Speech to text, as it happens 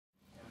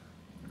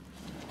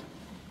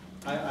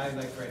I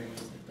like writing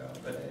music though,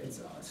 but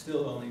it's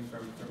still only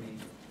for me.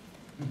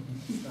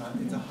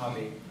 It's a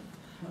hobby.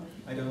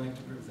 I don't like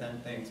to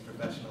present things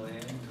professionally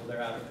until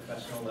they're at a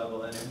professional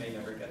level, and it may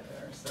never get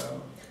there,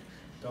 so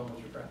don't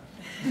hold your breath.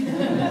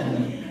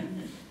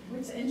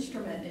 Which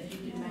instrument, if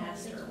you could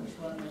master, which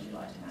one would you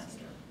like to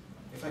master?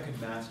 If I could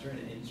master an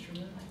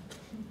instrument?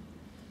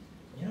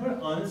 You know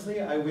what,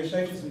 honestly, I wish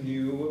I just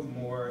knew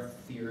more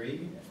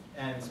theory,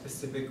 and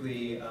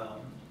specifically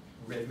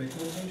rhythmic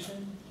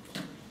notation,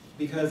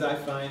 because I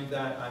find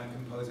that I'm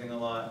composing a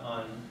lot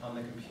on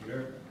the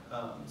computer,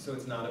 so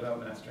it's not about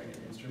mastering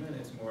an instrument,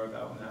 it's more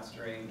about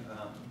mastering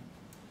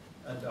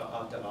a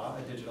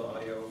digital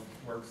audio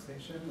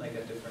workstation, like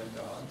a different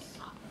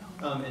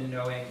DAWs, and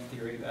knowing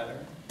theory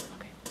better.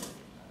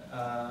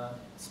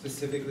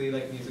 Specifically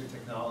like music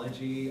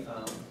technology,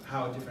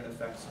 how different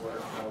effects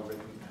work, how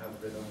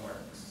rhythm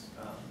works,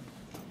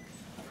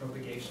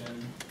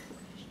 propagation,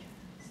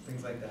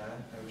 things like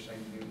that. I wish I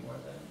knew more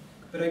of that.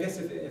 But I guess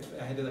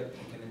if I had to like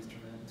pick an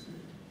instrument,